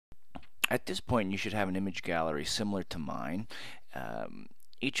At this point, you should have an image gallery similar to mine.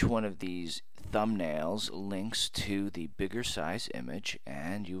 Each one of these thumbnails links to the bigger size image,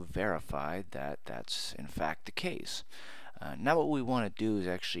 and you verify that that's in fact the case. Now what we want to do is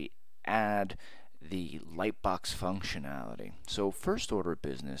actually add the Lightbox functionality. So first order of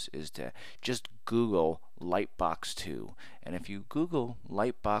business is to just Google Lightbox2, and if you Google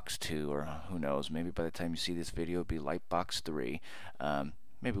Lightbox2, or who knows, maybe by the time you see this video it'll be Lightbox3,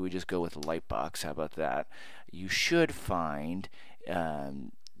 maybe we just go with Lightbox, how about that? You should find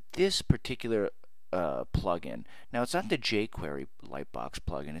this particular plugin. Now it's not the jQuery Lightbox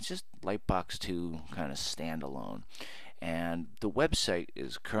plugin, it's just Lightbox2 kind of standalone. And the website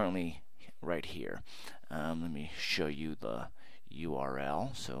is currently right here. Let me show you the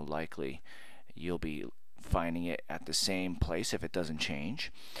URL. So likely you'll be finding it at the same place if it doesn't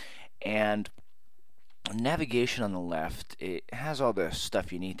change. And navigation on the left, it has all the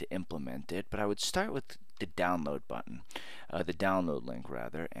stuff you need to implement it, but I would start with the download button, the download link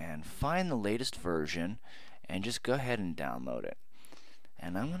rather, and find the latest version and just go ahead and download it.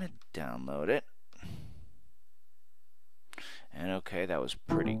 And I'm going to download it. And okay, that was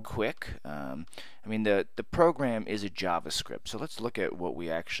pretty quick. I mean, the program is a JavaScript, so let's look at what we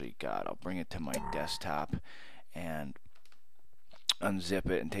actually got. I'll bring it to my desktop and unzip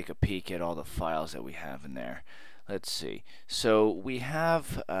it and take a peek at all the files that we have in there. Let's see. So we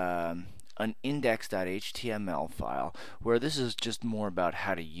have an index.html file where this is just more about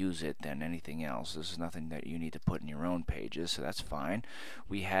how to use it than anything else. This is nothing that you need to put in your own pages, so that's fine.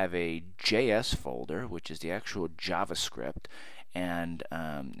 We have a JS folder, which is the actual JavaScript, and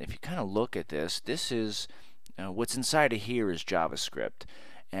if you kind of look at this, this is what's inside of here is JavaScript.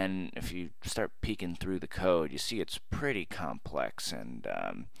 And if you start peeking through the code, you see it's pretty complex, and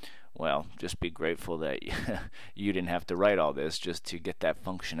well, just be grateful that you didn't have to write all this just to get that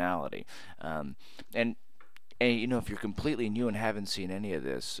functionality. And you know, if you're completely new and haven't seen any of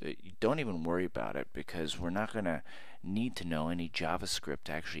this, don't even worry about it, because we're not going to need to know any JavaScript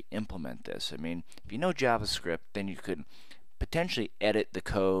to actually implement this. I mean, if you know JavaScript, then you could potentially edit the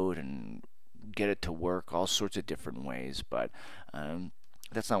code and get it to work all sorts of different ways, but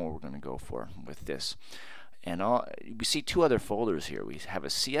that's not what we're going to go for with this. And we see two other folders here. We have a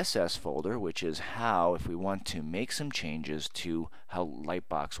CSS folder, which is how, if we want to make some changes to how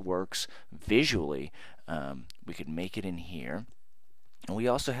Lightbox works visually, we could make it in here. And we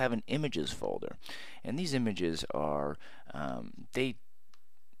also have an images folder. And these images are, they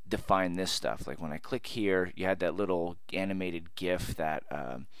define this stuff. Like when I click here, you had that little animated GIF that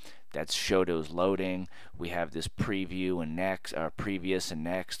that showed it was loading. We have this preview and next, previous and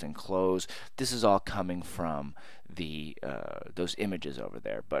next and close. This is all coming from the those images over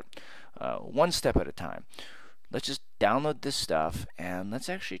there. But one step at a time. Let's just download this stuff and let's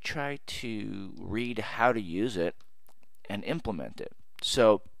actually try to read how to use it and implement it.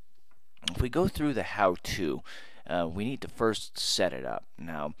 So if we go through the how-to, we need to first set it up.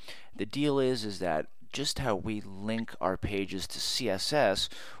 Now the deal is that just how we link our pages to CSS,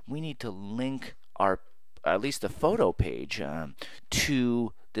 we need to link our, at least the photo page,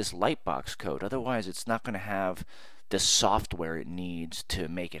 to this Lightbox code. Otherwise, it's not going to have the software it needs to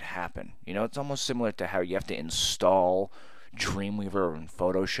make it happen. You know, it's almost similar to how you have to install Dreamweaver and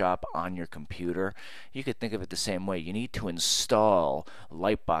Photoshop on your computer. You could think of it the same way. You need to install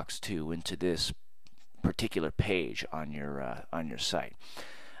Lightbox2 into this particular page on your site.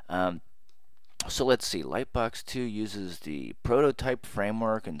 So let's see, Lightbox2 uses the prototype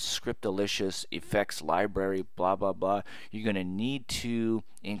framework and Scriptalicious effects library, blah, blah, blah. You're going to need to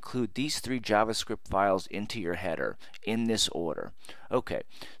include these three JavaScript files into your header in this order. Okay,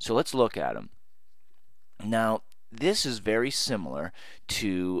 so let's look at them. Now, this is very similar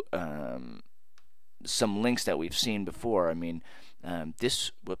to some links that we've seen before. I mean,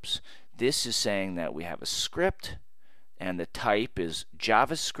 this is saying that we have a script, and the type is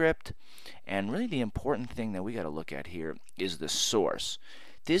JavaScript, and really the important thing that we got to look at here is the source.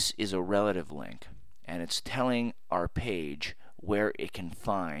 This is a relative link, and it's telling our page where it can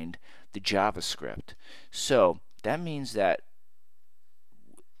find the JavaScript. So that means that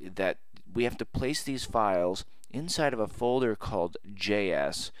we have to place these files inside of a folder called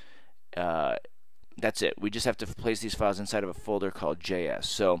JS. That's it. We just have to place these files inside of a folder called JS.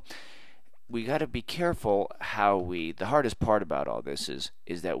 So we got to be careful how the hardest part about all this is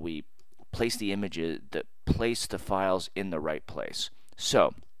that we place the images, place the files in the right place.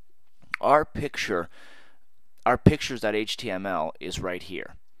 So our pictures.html is right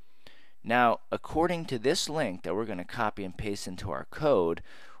here. Now, according to this link that we're going to copy and paste into our code,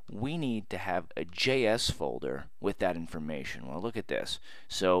 we need to have a JS folder with that information. Well, look at this.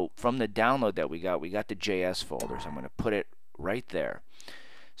 So from the download that we got the JS folder. So I'm going to put it right there.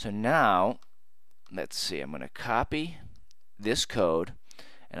 So now, let's see, I'm going to copy this code,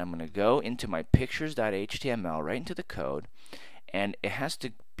 and I'm going to go into my pictures.html, right into the code, and it has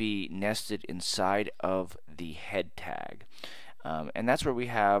to be nested inside of the head tag. And that's where we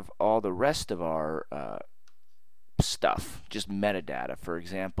have all the rest of our stuff, just metadata. For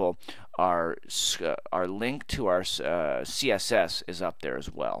example, our link to our CSS is up there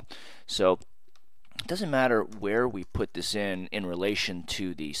as well. So it doesn't matter where we put this in relation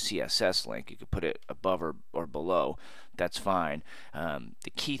to the CSS link. You could put it above or below. That's fine. The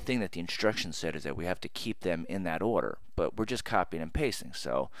key thing that the instructions said is that we have to keep them in that order, but we're just copying and pasting.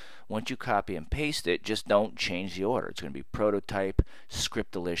 So once you copy and paste it, just don't change the order. It's going to be Prototype,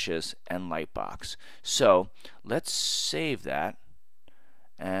 Scriptalicious, and Lightbox. So let's save that.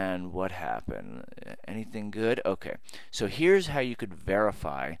 And what happened? Anything good? Okay. So here's how you could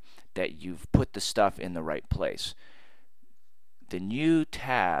verify that you've put the stuff in the right place. The new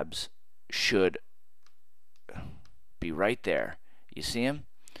tabs should be right there. You see them?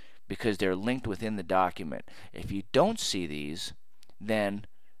 Because they're linked within the document. If you don't see these, then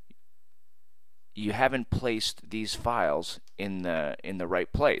you haven't placed these files in the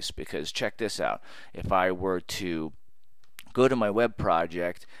right place. Because check this out. If I were to go to my web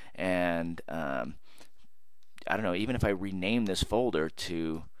project and I don't know, even if I rename this folder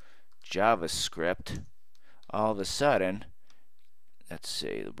to JavaScript, all of a sudden, let's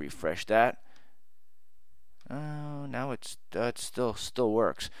see, refresh that. Oh, now it still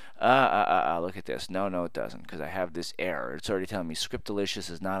works. Look at this. No, it doesn't, because I have this error. It's already telling me Scriptalicious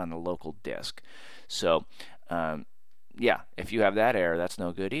is not on the local disk. So, yeah, if you have that error, that's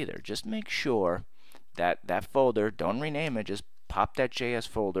no good either. Just make sure that folder, don't rename it, just pop that JS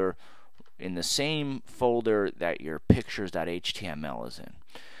folder in the same folder that your pictures.html is in.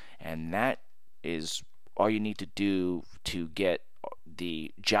 And that is all you need to do to get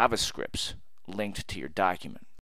the JavaScripts linked to your document.